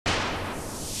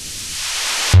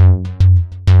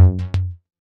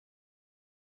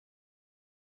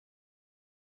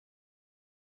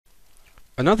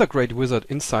Another great wizard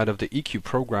inside of the EQ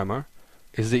programmer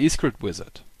is the escript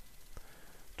wizard.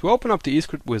 To open up the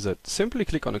escript wizard, simply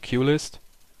click on a cue list,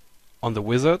 on the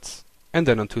wizards, and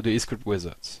then onto the escript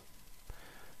wizards.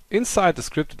 Inside the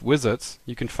scripted wizards,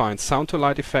 you can find sound to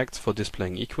light effects for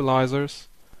displaying equalizers,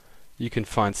 you can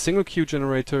find single cue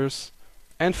generators,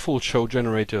 and full show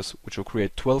generators, which will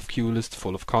create 12 cue lists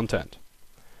full of content.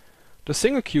 The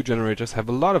single cue generators have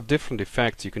a lot of different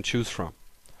effects you can choose from.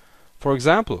 For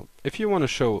example, if you want to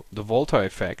show the Volta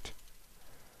effect,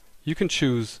 you can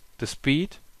choose the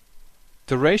speed,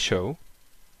 the ratio,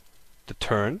 the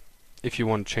turn, if you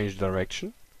want to change the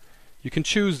direction. You can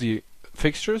choose the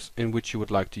fixtures in which you would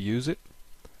like to use it,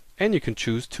 and you can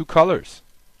choose two colors.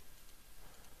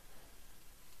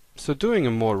 So doing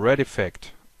a more red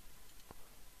effect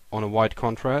on a white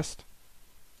contrast,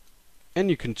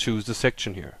 and you can choose the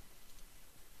section here.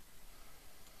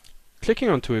 Clicking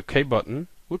onto a OK button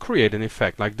will create an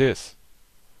effect like this.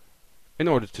 In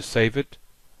order to save it,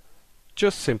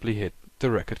 just simply hit the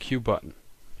record cue button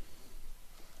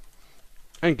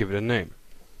and give it a name.